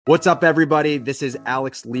What's up, everybody? This is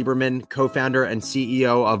Alex Lieberman, co-founder and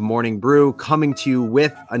CEO of Morning Brew, coming to you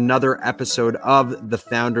with another episode of The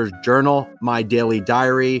Founder's Journal, my daily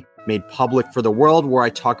diary made public for the world, where I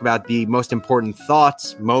talk about the most important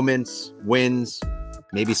thoughts, moments, wins,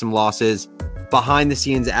 maybe some losses, behind the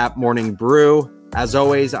scenes at Morning Brew. As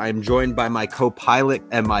always, I am joined by my co-pilot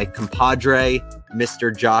and my compadre,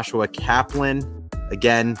 Mr. Joshua Kaplan.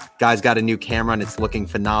 Again, guys got a new camera and it's looking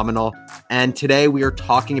phenomenal. And today we are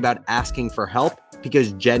talking about asking for help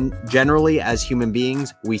because generally as human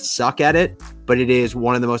beings, we suck at it, but it is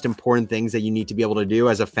one of the most important things that you need to be able to do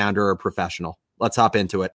as a founder or professional. Let's hop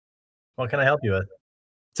into it. What can I help you with?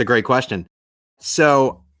 It's a great question.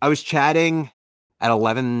 So I was chatting at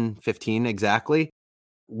 11:15 exactly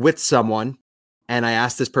with someone, and I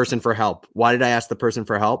asked this person for help. Why did I ask the person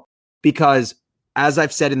for help? Because as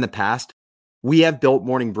I've said in the past, we have built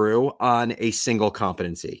Morning Brew on a single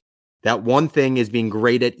competency. That one thing is being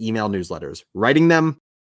great at email newsletters, writing them,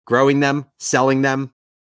 growing them, selling them,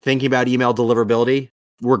 thinking about email deliverability.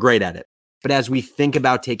 We're great at it. But as we think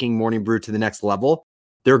about taking Morning Brew to the next level,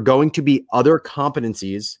 there are going to be other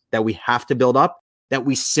competencies that we have to build up that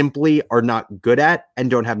we simply are not good at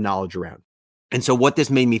and don't have knowledge around. And so what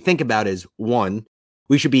this made me think about is, one,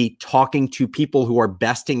 we should be talking to people who are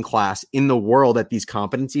best in class in the world at these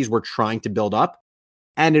competencies we're trying to build up.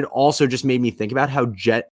 And it also just made me think about how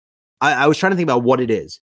I was trying to think about what it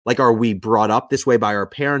is. Like, are we brought up this way by our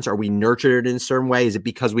parents? Are we nurtured in a certain way? Is it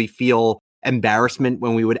because we feel embarrassment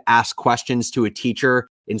when we would ask questions to a teacher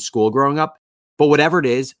in school growing up? But whatever it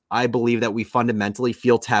is, I believe that we fundamentally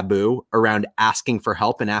feel taboo around asking for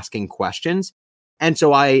help and asking questions. And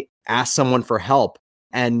so I asked someone for help.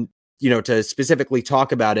 And to specifically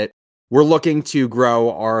talk about it, we're looking to grow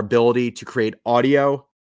our ability to create audio,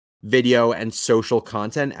 video, and social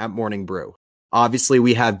content at Morning Brew. Obviously,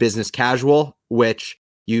 we have Business Casual, which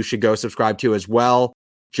you should go subscribe to as well.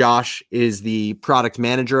 Josh is the product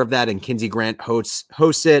manager of that, and Kinsey Grant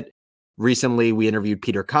hosts it. Recently, we interviewed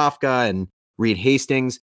Peter Kafka and Reed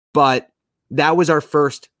Hastings, but that was our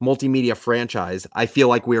first multimedia franchise. I feel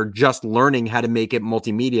like we are just learning how to make it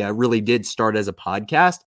multimedia. It really did start as a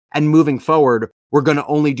podcast. And moving forward, we're going to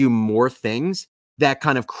only do more things that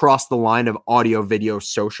kind of cross the line of audio, video,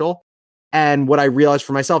 social. And what I realized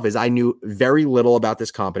for myself is I knew very little about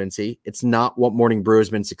this competency. It's not what Morning Brew has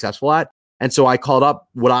been successful at. And so I called up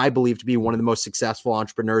what I believe to be one of the most successful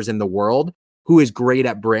entrepreneurs in the world, who is great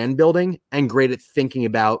at brand building and great at thinking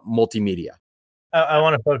about multimedia. I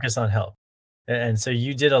want to focus on help. And so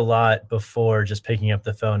you did a lot before just picking up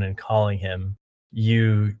the phone and calling him.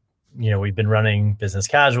 We've been running Business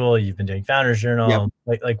Casual. You've been doing Founder's Journal.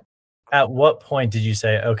 Yep. Like, at what point did you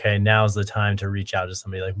say, okay, now's the time to reach out to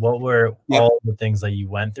somebody? Like, what were all the things that you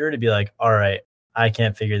went through to be like, all right, I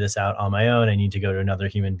can't figure this out on my own. I need to go to another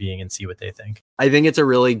human being and see what they think. I think it's a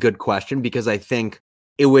really good question, because I think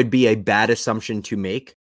it would be a bad assumption to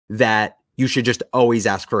make that you should just always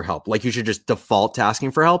ask for help. Like, you should just default to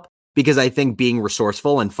asking for help, because I think being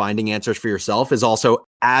resourceful and finding answers for yourself is also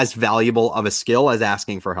as valuable of a skill as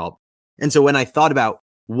asking for help. And so when I thought about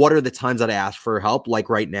what are the times that I ask for help, like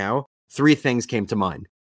right now, three things came to mind.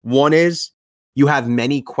 One is you have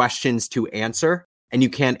many questions to answer and you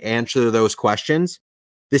can't answer those questions.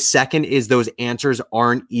 The second is those answers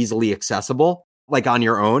aren't easily accessible, like on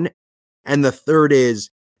your own. And the third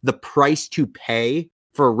is the price to pay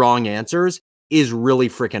for wrong answers is really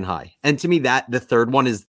freaking high. And to me, that the third one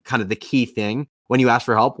is kind of the key thing when you ask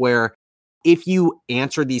for help, where if you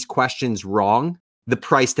answer these questions wrong, the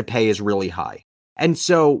price to pay is really high. And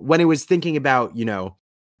so when I was thinking about,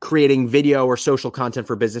 creating video or social content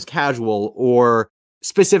for Business Casual, or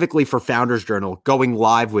specifically for Founder's Journal, going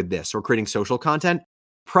live with this or creating social content,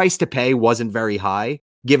 price to pay wasn't very high,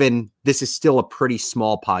 given this is still a pretty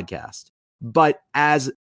small podcast. But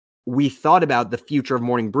as we thought about the future of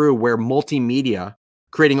Morning Brew, where multimedia,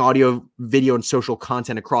 creating audio, video, and social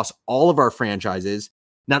content across all of our franchises,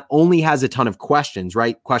 not only has a ton of questions,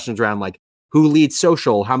 right? Questions around like, who leads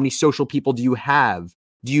social? How many social people do you have?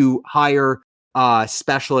 Do you hire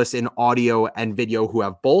specialists in audio and video who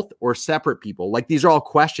have both, or separate people? Like, these are all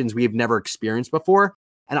questions we have never experienced before.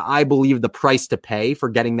 And I believe the price to pay for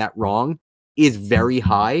getting that wrong is very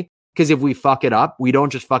high, because if we fuck it up, we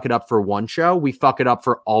don't just fuck it up for one show, we fuck it up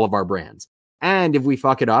for all of our brands. And if we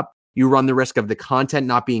fuck it up, you run the risk of the content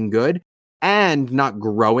not being good and not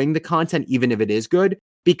growing the content, even if it is good,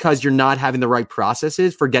 because you're not having the right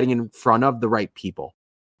processes for getting in front of the right people.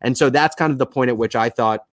 And so that's kind of the point at which I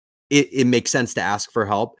thought it makes sense to ask for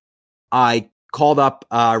help. I called up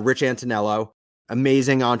Rich Antonello,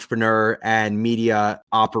 amazing entrepreneur and media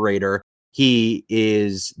operator. He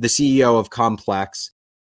is the CEO of Complex.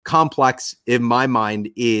 Complex, in my mind,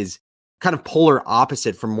 is kind of polar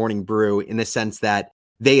opposite from Morning Brew in the sense that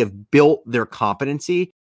they have built their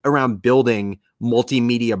competency around building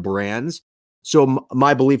multimedia brands. So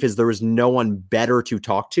my belief is there is no one better to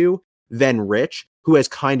talk to than Rich, who has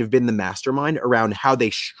kind of been the mastermind around how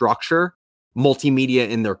they structure multimedia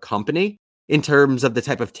in their company in terms of the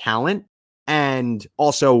type of talent and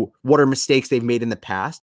also what are mistakes they've made in the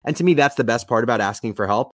past. And to me, that's the best part about asking for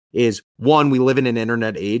help is one, we live in an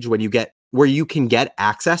internet age when where you can get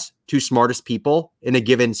access to smartest people in a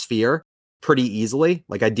given sphere pretty easily.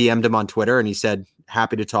 Like I DM'd him on Twitter and he said,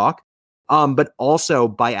 happy to talk. But also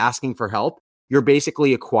by asking for help, you're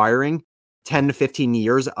basically acquiring 10 to 15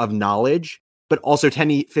 years of knowledge, but also 10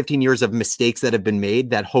 to 15 years of mistakes that have been made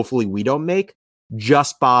that hopefully we don't make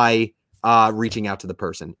just by reaching out to the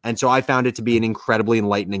person. And so I found it to be an incredibly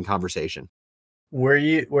enlightening conversation.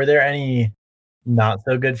 Were there any not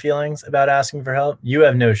so good feelings about asking for help? You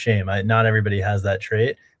have no shame. Not everybody has that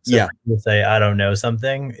trait. So yeah. For you to say, I don't know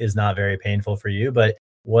something is not very painful for you, but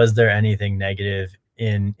was there anything negative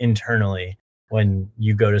internally when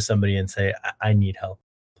you go to somebody and say, I need help?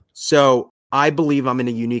 So I believe I'm in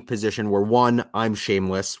a unique position where one, I'm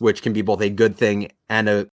shameless, which can be both a good thing and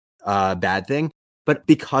a bad thing. But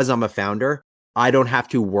because I'm a founder, I don't have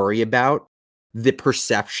to worry about the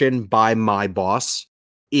perception by my boss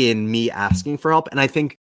in me asking for help. And I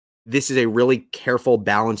think this is a really careful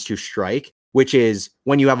balance to strike, which is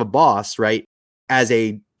when you have a boss, right, as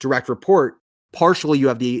a direct report, partially you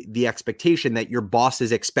have the expectation that your boss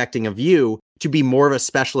is expecting of you to be more of a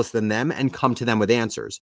specialist than them and come to them with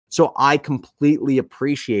answers. So I completely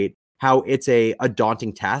appreciate how it's a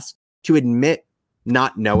daunting task to admit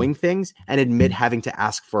not knowing things and admit having to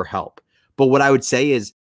ask for help. But what I would say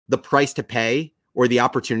is the price to pay or the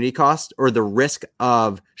opportunity cost or the risk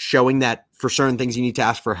of showing that for certain things you need to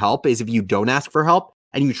ask for help is if you don't ask for help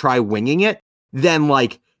and you try winging it, then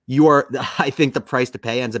I think the price to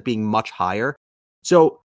pay ends up being much higher.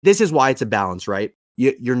 So this is why it's a balance, right?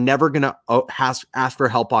 You're never going to ask for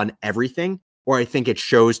help on everything, or I think it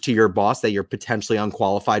shows to your boss that you're potentially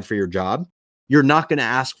unqualified for your job. You're not going to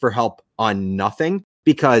ask for help on nothing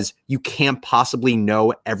because you can't possibly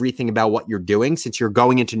know everything about what you're doing since you're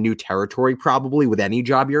going into new territory probably with any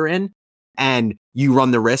job you're in. And you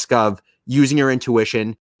run the risk of using your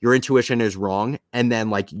intuition. Your intuition is wrong. And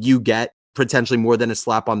then you get potentially more than a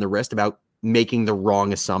slap on the wrist about making the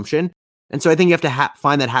wrong assumption. And so I think you have to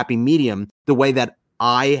find that happy medium, the way that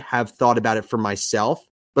I have thought about it for myself,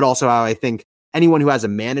 but also how I think anyone who has a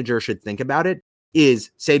manager should think about it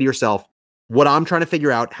is say to yourself, what I'm trying to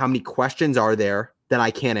figure out, how many questions are there that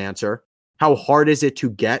I can't answer? How hard is it to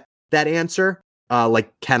get that answer?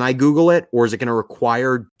 Can I Google it or is it going to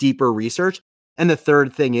require deeper research? And the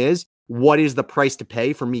third thing is, what is the price to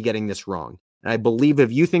pay for me getting this wrong? And I believe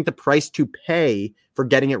if you think the price to pay for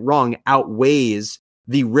getting it wrong outweighs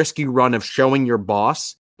the risk you run of showing your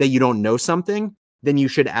boss that you don't know something, then you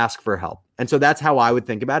should ask for help. And so that's how I would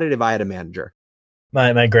think about it if I had a manager.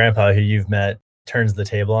 My grandpa, who you've met, turns the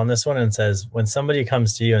table on this one and says, when somebody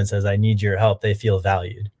comes to you and says, I need your help, they feel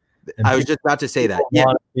valued. And I was just about to say that. Yeah.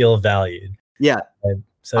 Want to feel valued. Yeah.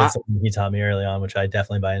 So it's something he taught me early on, which I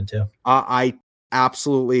definitely buy into. I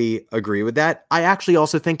absolutely agree with that. I actually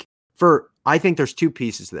also think I think there's two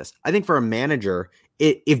pieces to this. I think for a manager,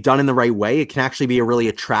 if done in the right way, it can actually be a really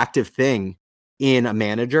attractive thing in a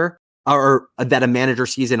manager or that a manager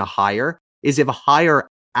sees in a hire is if a hire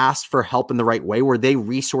asks for help in the right way where they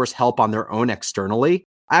resource help on their own externally.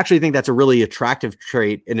 I actually think that's a really attractive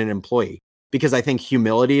trait in an employee because I think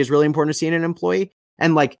humility is really important to see in an employee.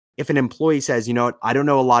 And if an employee says, you know what, I don't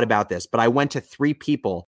know a lot about this, but I went to 3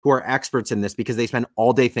 people who are experts in this because they spent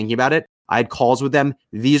all day thinking about it. I had calls with them.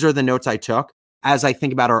 These are the notes I took. As I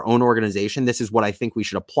think about our own organization, this is what I think we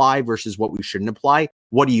should apply versus what we shouldn't apply.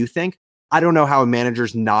 What do you think? I don't know how a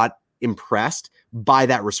manager's not impressed by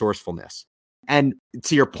that resourcefulness. And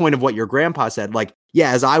to your point of what your grandpa said,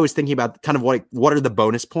 as I was thinking about kind of what are the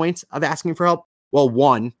bonus points of asking for help? Well,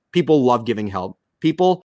 one, people love giving help.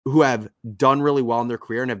 People who have done really well in their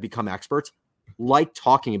career and have become experts like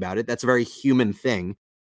talking about it. That's a very human thing.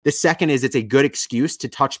 The second is it's a good excuse to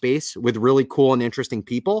touch base with really cool and interesting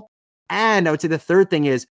people. And I would say the third thing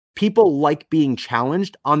is people like being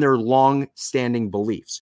challenged on their long-standing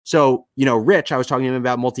beliefs. So, Rich, I was talking to him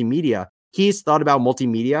about multimedia. He's thought about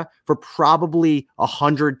multimedia for probably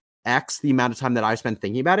 100x the amount of time that I spent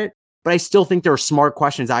thinking about it. But I still think there are smart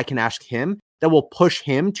questions I can ask him that will push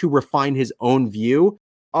him to refine his own view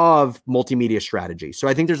of multimedia strategy. So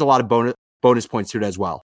I think there's a lot of bonus points to it as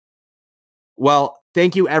well. Well,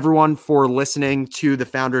 thank you everyone for listening to the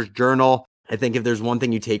Founders Journal. I think if there's one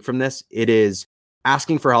thing you take from this, it is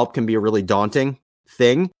asking for help can be a really daunting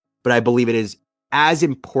thing, but I believe it is as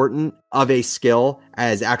important of a skill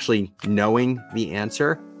as actually knowing the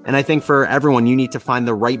answer. And I think for everyone, you need to find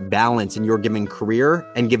the right balance in your given career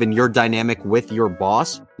and given your dynamic with your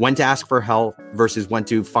boss, when to ask for help versus when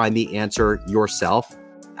to find the answer yourself.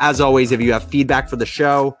 As always, if you have feedback for the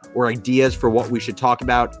show or ideas for what we should talk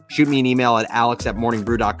about, shoot me an email at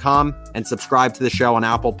alex@morningbrew.com and subscribe to the show on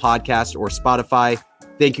Apple Podcasts or Spotify.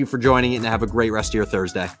 Thank you for joining it and have a great rest of your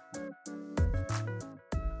Thursday.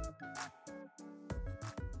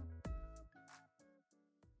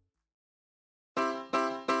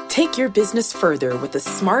 Take your business further with the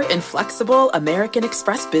smart and flexible American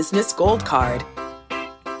Express Business Gold Card.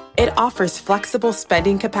 It offers flexible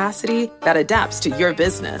spending capacity that adapts to your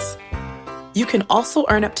business. You can also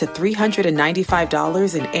earn up to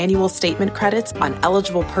 $395 in annual statement credits on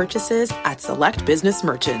eligible purchases at select business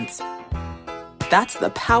merchants. That's the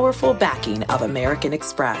powerful backing of American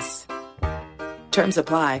Express. Terms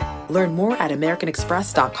apply. Learn more at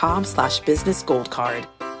americanexpress.com/business gold card.